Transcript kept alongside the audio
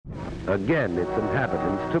Again, its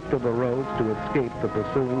inhabitants took to the roads to escape the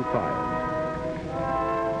pursuing fires.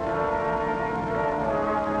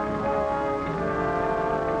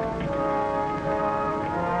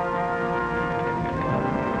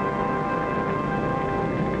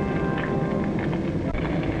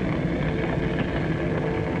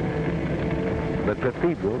 The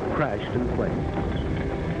cathedral crashed in flames.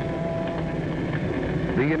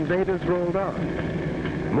 The invaders rolled on.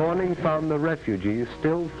 Morning found the refugees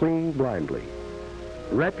still fleeing blindly.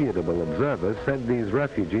 Reputable observers said these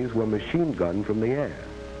refugees were machine gunned from the air.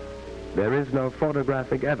 There is no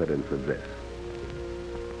photographic evidence of this.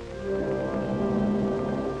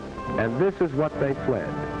 And this is what they fled.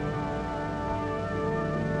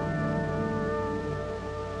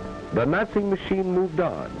 The Nazi machine moved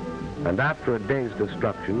on, and after a day's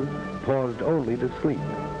destruction, paused only to sleep.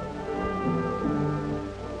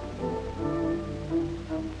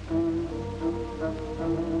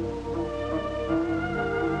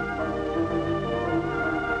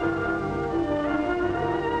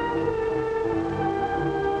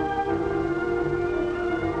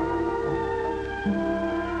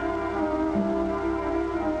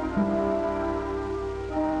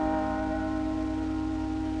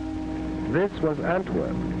 This was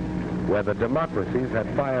Antwerp, where the democracies had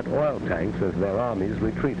fired oil tanks as their armies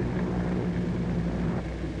retreated.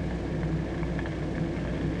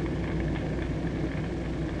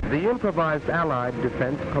 The improvised Allied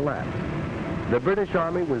defense collapsed. The British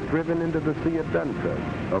Army was driven into the sea at Dunkirk,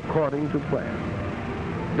 according to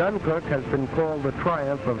plan. Dunkirk has been called the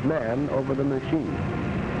triumph of man over the machine.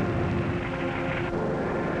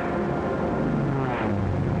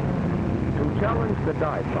 To challenge the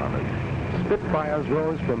Die bombers, Spitfires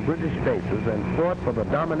rose from British bases and fought for the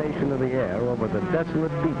domination of the air over the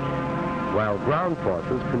desolate beach, while ground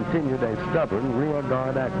forces continued a stubborn rear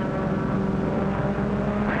guard action.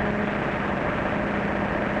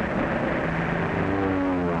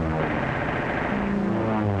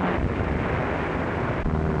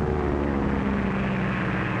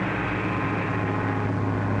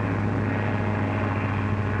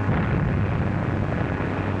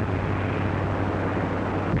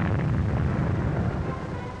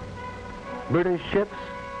 British ships,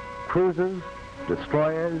 cruisers,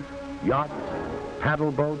 destroyers, yachts,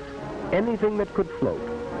 paddle boats, anything that could float,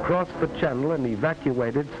 crossed the channel and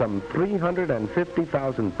evacuated some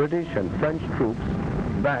 350,000 British and French troops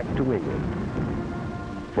back to England.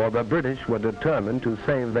 For the British were determined to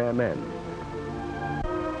save their men.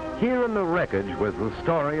 Here in the wreckage was the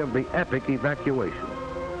story of the epic evacuation.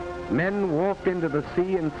 Men walked into the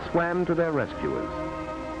sea and swam to their rescuers.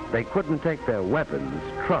 They couldn't take their weapons,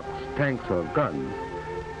 trucks, tanks, or guns,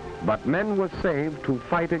 but men were saved to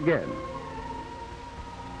fight again.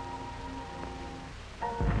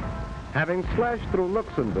 Having slashed through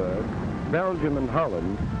Luxembourg, Belgium, and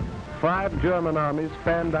Holland, 5 German armies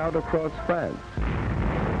fanned out across France.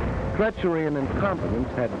 Treachery and incompetence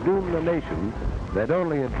had doomed the nation that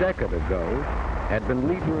only a decade ago had been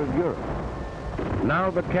leader of Europe. Now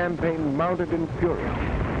the campaign mounted in fury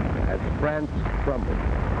as France crumbled.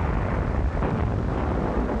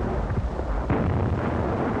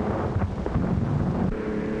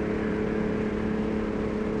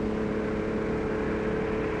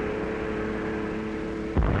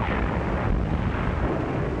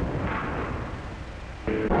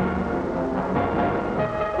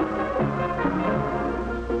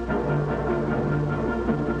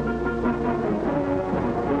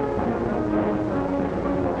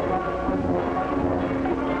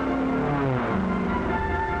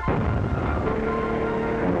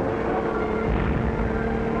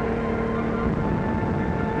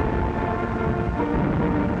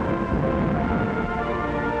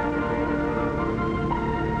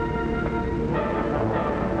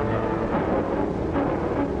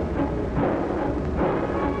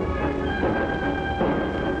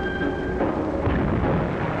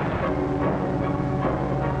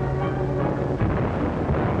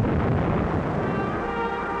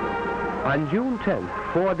 On June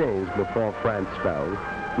 10th, 4 days before France fell,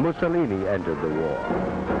 Mussolini entered the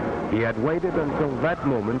war. He had waited until that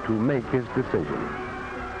moment to make his decision.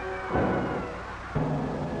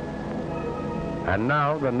 And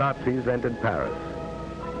now the Nazis entered Paris.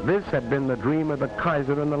 This had been the dream of the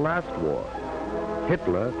Kaiser in the last war.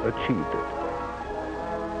 Hitler achieved it.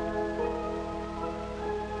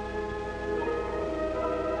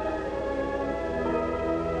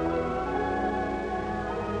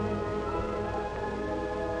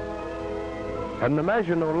 And the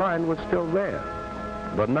Maginot Line was still there.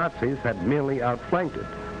 The Nazis had merely outflanked it.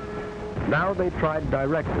 Now they tried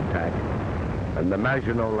direct attack, and the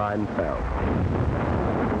Maginot Line fell.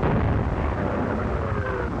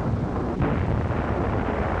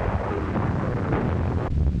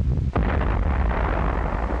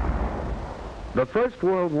 The First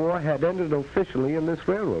World War had ended officially in this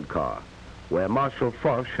railroad car, where Marshal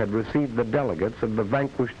Foch had received the delegates of the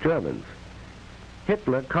vanquished Germans.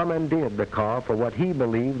 Hitler commandeered the car for what he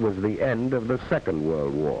believed was the end of the Second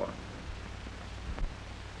World War.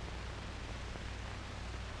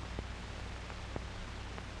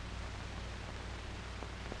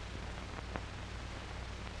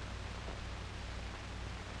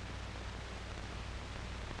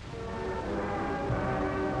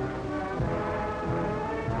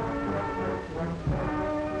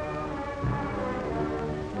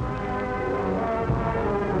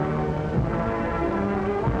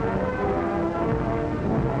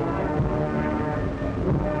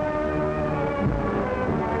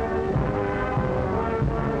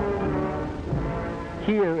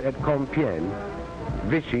 Here at Compiègne,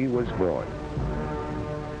 Vichy was born.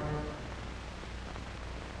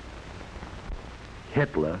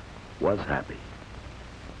 Hitler was happy.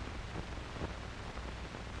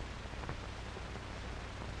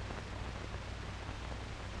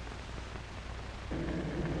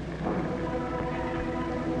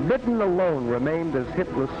 Britain alone remained as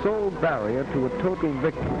Hitler's sole barrier to a total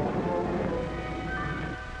victory.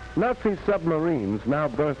 Nazi submarines, now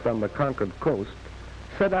berthed on the conquered coast,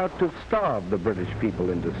 set out to starve the British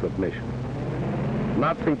people into submission.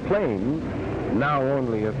 Nazi planes, now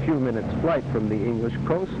only a few minutes' flight from the English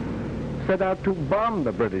coast, set out to bomb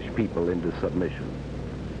the British people into submission.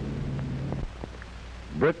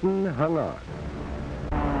 Britain hung on.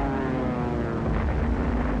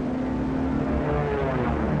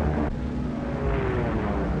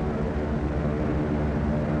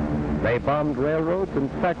 They bombed railroads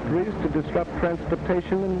and factories to disrupt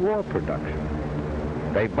transportation and war production.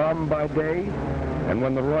 They bombed by day, and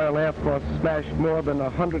when the Royal Air Force smashed more than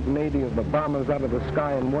 180 of the bombers out of the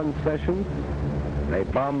sky in one session, they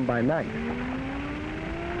bombed by night.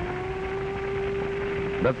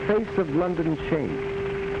 The face of London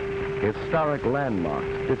changed. Historic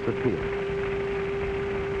landmarks disappeared.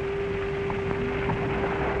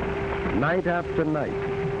 Night after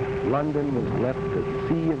night, London was left a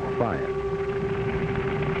sea of fire.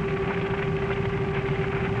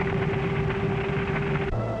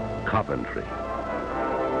 Coventry.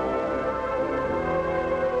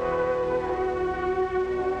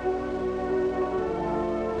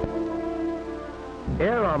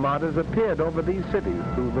 Air armadas appeared over these cities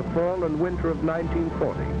through the fall and winter of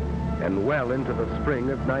 1940 and well into the spring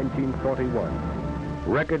of 1941.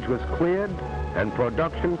 Wreckage was cleared and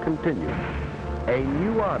production continued. A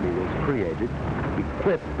new army was created,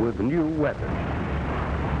 equipped with new weapons.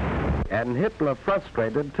 And Hitler,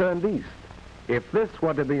 frustrated, turned east. If this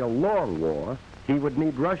were to be a long war, he would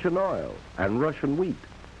need Russian oil and Russian wheat.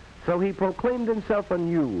 So he proclaimed himself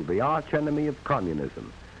anew the archenemy of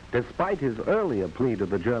communism, despite his earlier plea to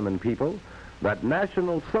the German people that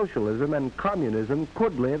National Socialism and communism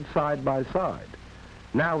could live side by side.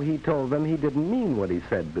 Now he told them he didn't mean what he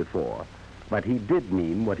said before, but he did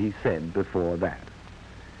mean what he said before that.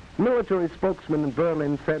 Military spokesman in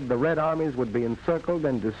Berlin said the Red Armies would be encircled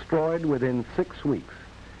and destroyed within 6 weeks.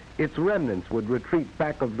 Its remnants would retreat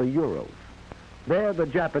back of the Urals. There the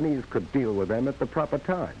Japanese could deal with them at the proper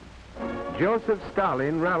time. Joseph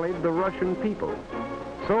Stalin rallied the Russian people.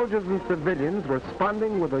 Soldiers and civilians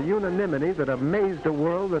responding with a unanimity that amazed a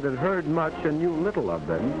world that had heard much and knew little of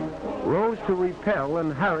them, rose to repel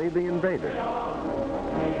and harry the invaders.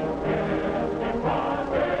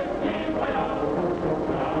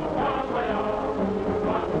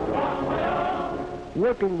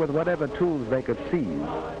 Working with whatever tools they could seize,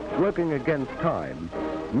 working against time,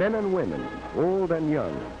 men and women, old and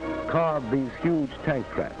young, carved these huge tank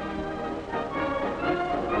traps.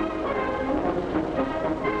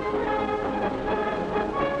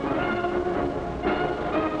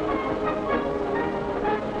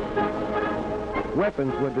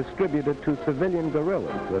 Weapons were distributed to civilian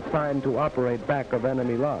guerrillas assigned to operate back of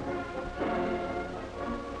enemy lines.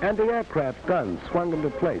 Anti-aircraft guns swung into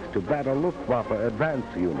place to battle Luftwaffe advance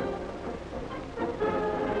units.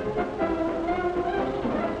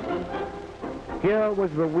 Here was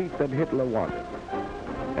the wheat that Hitler wanted,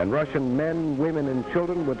 and Russian men, women, and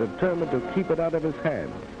children were determined to keep it out of his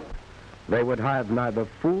hands. They would have neither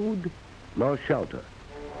food nor shelter.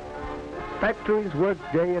 Factories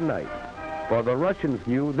worked day and night, for the Russians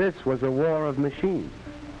knew this was a war of machines.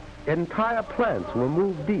 Entire plants were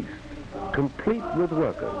moved east, complete with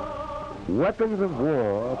workers. Weapons of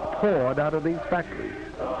war poured out of these factories,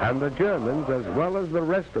 and the Germans, as well as the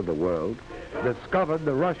rest of the world, discovered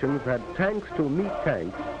the Russians had tanks to meet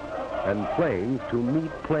tanks and planes to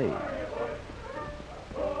meet planes.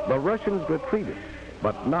 The Russians retreated,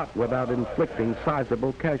 but not without inflicting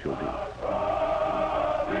sizable casualties.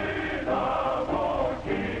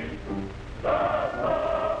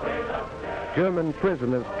 German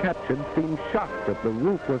prisoners captured seemed shocked at the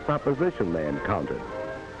ruthless opposition they encountered.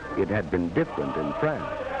 It had been different in France.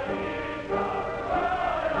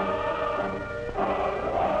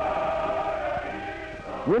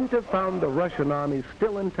 Winter found the Russian army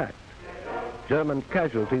still intact. German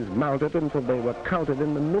casualties mounted until they were counted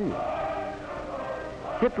in the millions.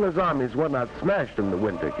 Hitler's armies were not smashed in the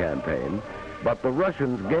winter campaign, but the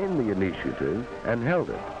Russians gained the initiative and held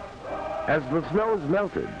it. As the snows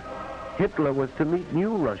melted, Hitler was to meet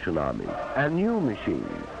new Russian armies and new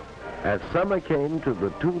machines as summer came to the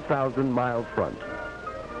 2,000-mile front.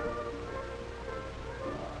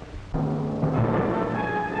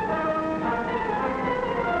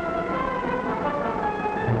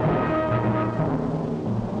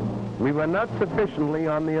 We were not sufficiently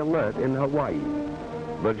on the alert in Hawaii.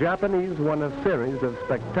 The Japanese won a series of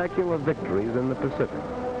spectacular victories in the Pacific.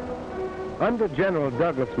 Under General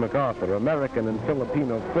Douglas MacArthur, American and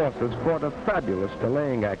Filipino forces fought a fabulous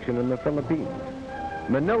delaying action in the Philippines.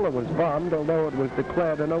 Manila was bombed, although it was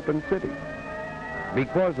declared an open city.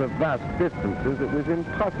 Because of vast distances, it was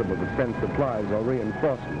impossible to send supplies or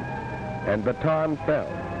reinforcements, and Bataan fell,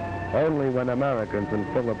 only when Americans and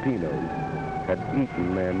Filipinos had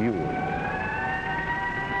eaten their mules.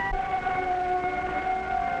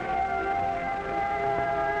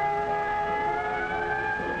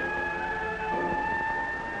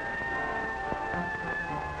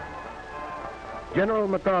 General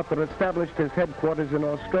MacArthur established his headquarters in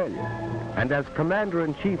Australia, and as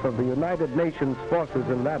Commander-in-Chief of the United Nations forces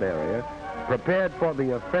in that area, prepared for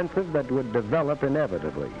the offensive that would develop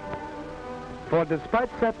inevitably. For despite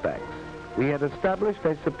setbacks, we had established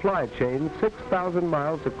a supply chain 6,000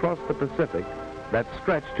 miles across the Pacific that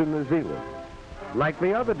stretched to New Zealand. Like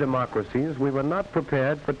the other democracies, we were not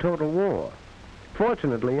prepared for total war.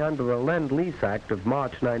 Fortunately, under the Lend-Lease Act of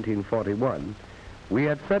March 1941, we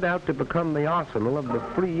had set out to become the arsenal of the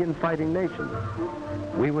free and fighting nations.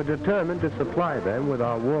 We were determined to supply them with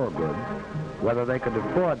our war goods, whether they could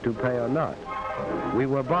afford to pay or not. We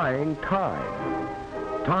were buying time.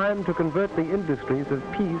 Time to convert the industries of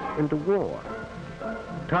peace into war.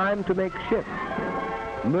 Time to make ships,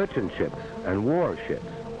 merchant ships and warships.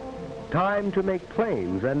 Time to make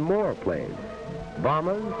planes and more planes,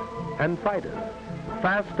 bombers and fighters,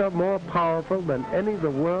 faster, more powerful than any the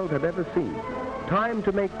world had ever seen. Time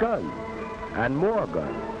to make guns and more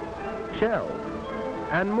guns, shells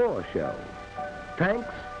and more shells,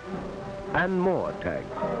 tanks and more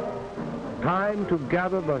tanks. Time to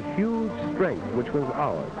gather the huge strength which was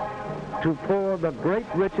ours, to pour the great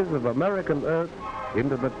riches of American earth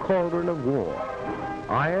into the cauldron of war.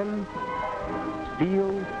 Iron,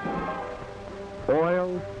 steel,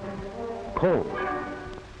 oil, coal.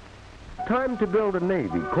 Time to build a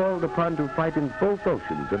navy called upon to fight in both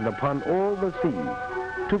oceans and upon all the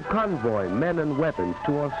seas, to convoy men and weapons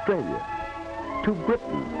to Australia, to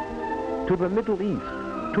Britain, to the Middle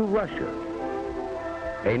East, to Russia.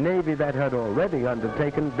 A navy that had already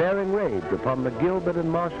undertaken daring raids upon the Gilbert and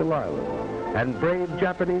Marshall Islands and braved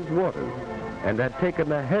Japanese waters, and had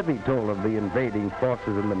taken a heavy toll of the invading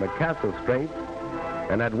forces in the Makassar Straits,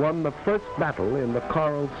 and had won the first battle in the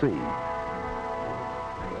Coral Sea.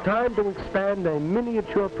 Time to expand a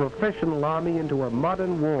miniature professional army into a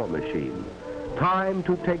modern war machine. Time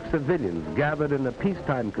to take civilians gathered in a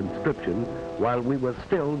peacetime conscription while we were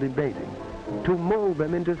still debating, to mold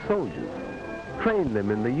them into soldiers, train them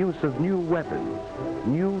in the use of new weapons,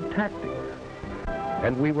 new tactics.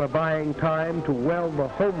 And we were buying time to weld the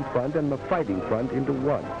home front and the fighting front into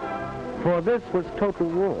one. For this was total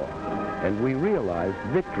war, and we realized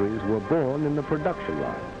victories were born in the production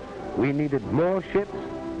line. We needed more ships,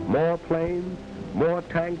 more planes, more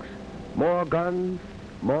tanks, more guns,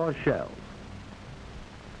 more shells.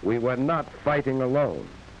 We were not fighting alone.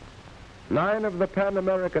 9 of the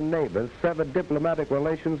Pan-American neighbors severed diplomatic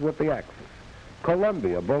relations with the Axis.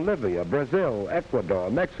 Colombia, Bolivia, Brazil, Ecuador,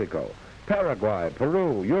 Mexico, Paraguay,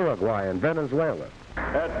 Peru, Uruguay, and Venezuela.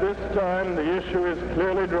 At this time, the issue is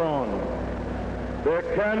clearly drawn. There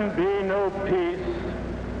can be no peace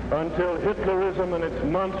until Hitlerism and its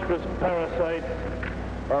monstrous parasites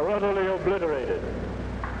are utterly obliterated,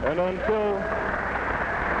 and until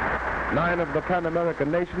 9 of the Pan-American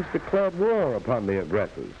nations declared war upon the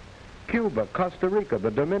aggressors. Cuba, Costa Rica,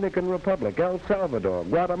 the Dominican Republic, El Salvador,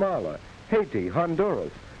 Guatemala, Haiti,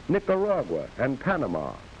 Honduras, Nicaragua, and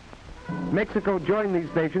Panama. Mexico joined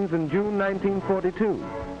these nations in June 1942.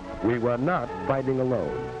 We were not fighting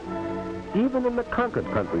alone. Even in the conquered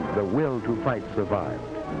countries, the will to fight survived.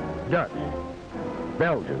 Dutch,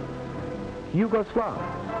 Belgians,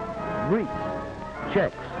 Yugoslavs, Greeks,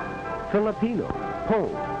 Czechs, Filipinos,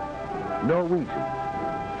 Poles,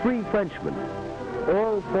 Norwegians, free Frenchmen,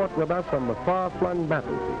 all fought with us on the far-flung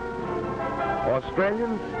battlefield.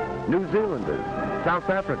 Australians, New Zealanders, South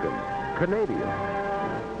Africans,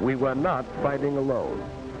 Canadians. We were not fighting alone.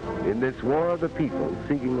 In this war of the people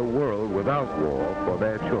seeking a world without war for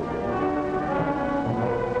their children.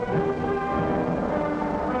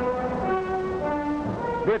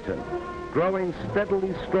 Britain, growing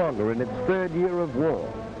steadily stronger in its third year of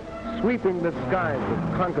war, sweeping the skies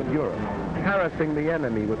of conquered Europe, harassing the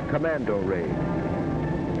enemy with commando raids,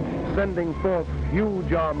 sending forth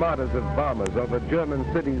huge armadas of bombers over German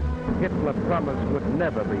cities Hitler promised would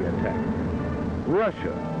never be attacked.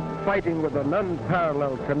 Russia, fighting with an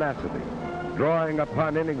unparalleled tenacity, drawing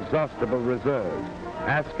upon inexhaustible reserves,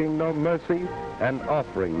 asking no mercy and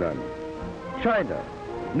offering none. China,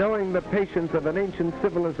 knowing the patience of an ancient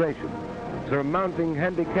civilization, surmounting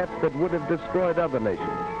handicaps that would have destroyed other nations,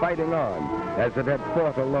 fighting on as it had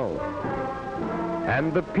fought alone.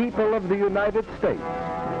 And the people of the United States,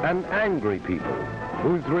 an angry people,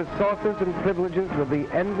 whose resources and privileges were the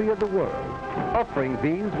envy of the world, offering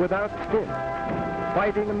these without stint,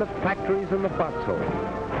 fighting in the factories and the foxholes,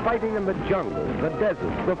 fighting in the jungles, the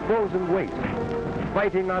deserts, the frozen wastes,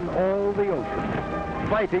 fighting on all the oceans,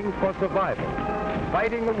 fighting for survival,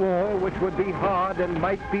 fighting a war which would be hard and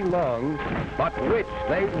might be long, but which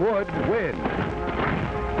they would win.